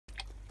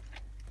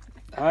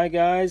Hi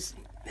guys,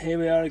 here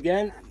we are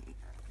again,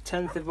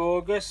 10th of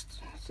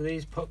August. So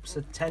these pups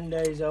are 10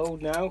 days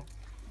old now,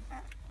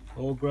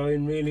 all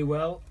growing really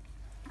well.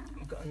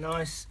 We've got a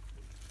nice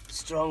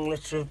strong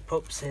litter of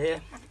pups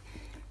here.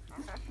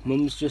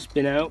 Mum's just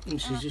been out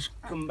and she's just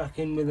come back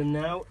in with them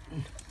now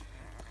and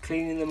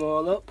cleaning them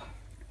all up.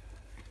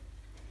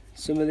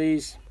 Some of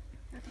these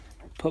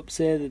pups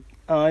here, the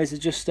eyes are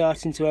just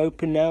starting to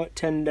open now at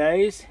 10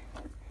 days.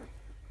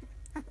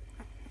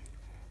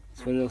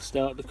 That's when they'll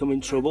start becoming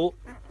trouble,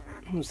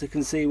 once they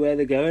can see where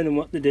they're going and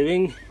what they're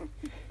doing.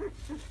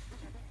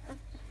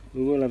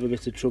 We will have a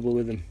bit of trouble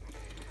with them,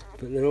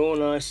 but they're all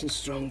nice and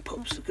strong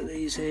pups. Look at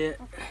these here.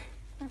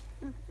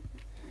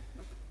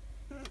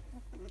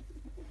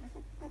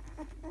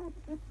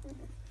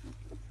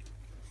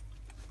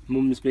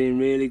 Mum's being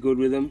really good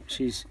with them.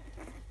 She's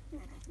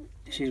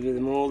with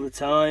them all the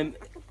time.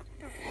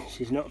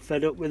 She's not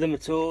fed up with them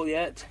at all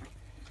yet.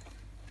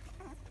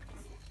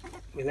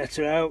 We let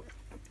her out,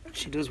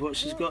 she does what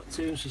she's got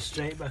to, and she's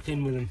straight back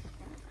in with them.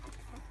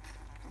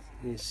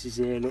 And she's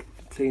here, look,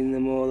 cleaning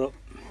them all up.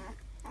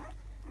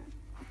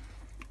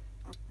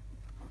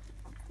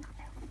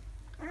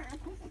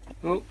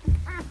 Oh,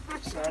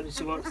 decided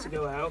she wants to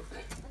go out.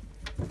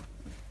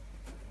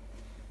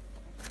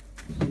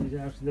 She's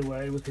out of the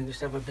way. We can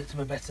just have a bit of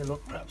a better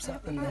look perhaps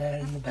at them there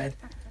in the bed.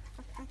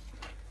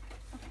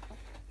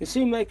 They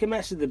soon make a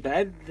mess of the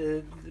bed.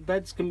 The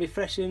beds can be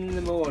fresh in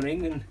the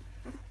morning, and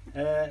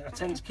I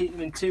tend to keep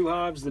them in two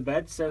halves of the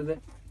bed so that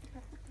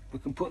we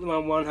can put them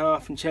on one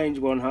half and change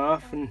one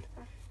half and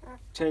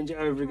change it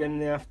over again in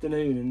the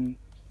afternoon, and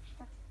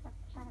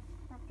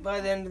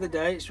by the end of the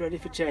day it's ready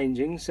for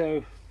changing,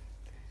 so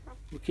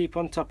we keep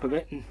on top of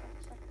it, and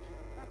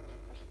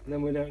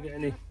then we don't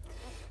get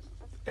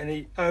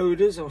any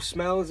odours or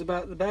smells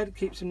about the bed. It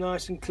keeps them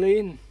nice and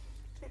clean.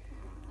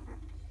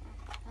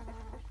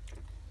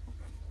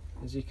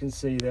 As you can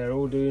see, they're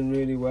all doing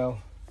really well,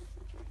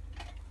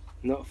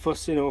 not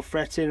fussing or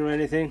fretting or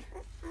anything.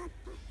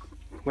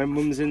 When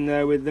Mum's in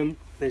there with them,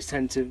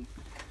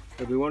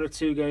 there'll be one or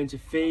two going to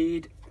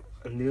feed,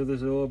 and the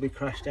others will all be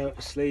crashed out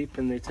to sleep,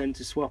 and they tend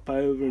to swap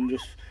over and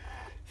just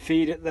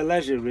feed at their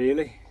leisure,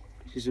 really.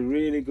 She's a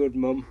really good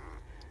mum.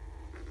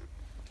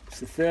 It's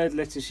the third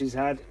litter she's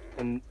had,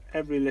 and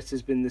every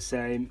litter's been the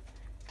same.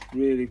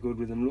 Really good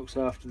with them, looks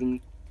after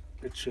them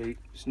a treat.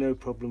 It's no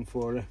problem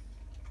for her.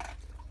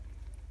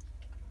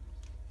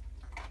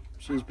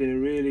 She's been a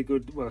really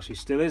good, well, she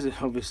still is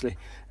obviously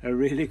a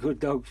really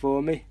good dog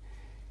for me.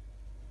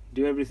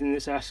 Do everything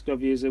that's asked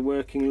of you as a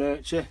working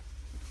lurcher.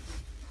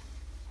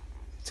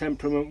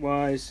 Temperament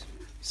wise,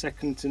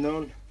 second to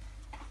none.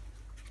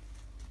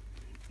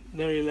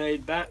 Very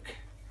laid back,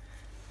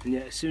 and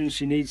yet as soon as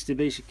she needs to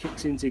be, she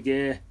kicks into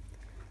gear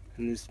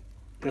and there's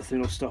nothing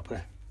will stop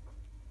her.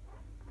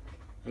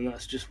 And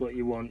that's just what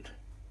you want.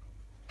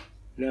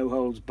 No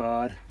holds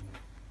barred.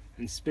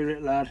 And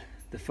Spirit Lad,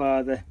 the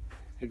father,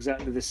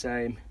 exactly the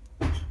same.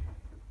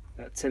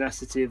 That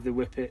tenacity of the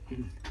Whippet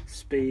and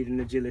speed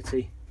and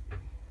agility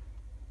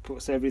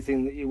puts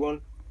everything that you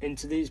want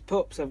into these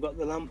pups. I've got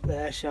the lamp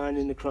there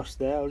shining across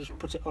there. I'll just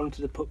put it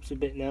onto the pups a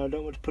bit now. I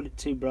don't want to put it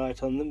too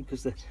bright on them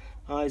because the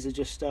eyes are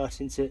just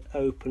starting to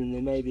open and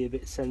they may be a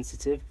bit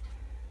sensitive,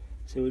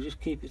 so we'll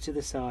just keep it to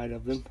the side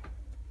of them.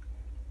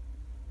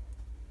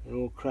 They're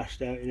all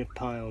crashed out in a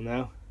pile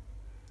now.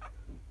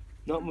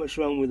 Not much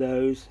wrong with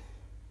those.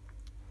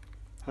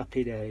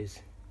 Happy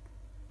days.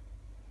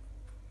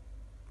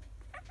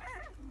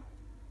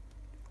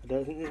 I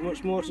don't think there's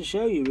much more to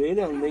show you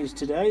really on these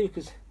today,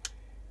 because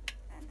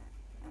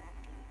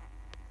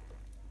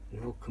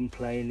they're all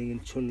complaining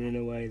and chunnering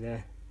away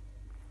there.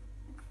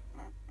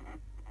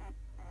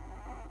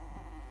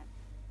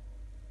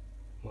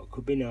 What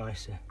could be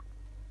nicer?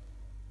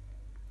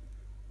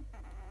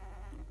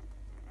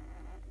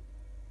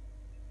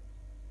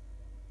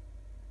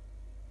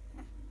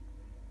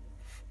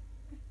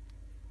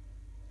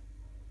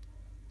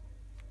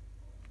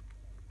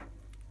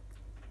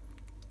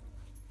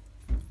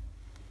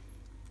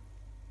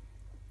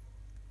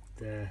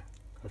 There,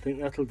 I think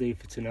that'll do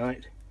for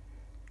tonight.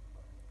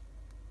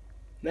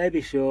 Maybe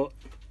short,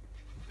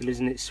 but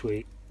isn't it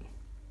sweet?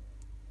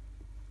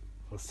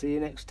 I'll see you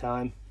next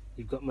time.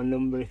 You've got my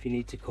number if you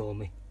need to call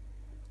me.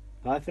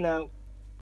 Bye for now.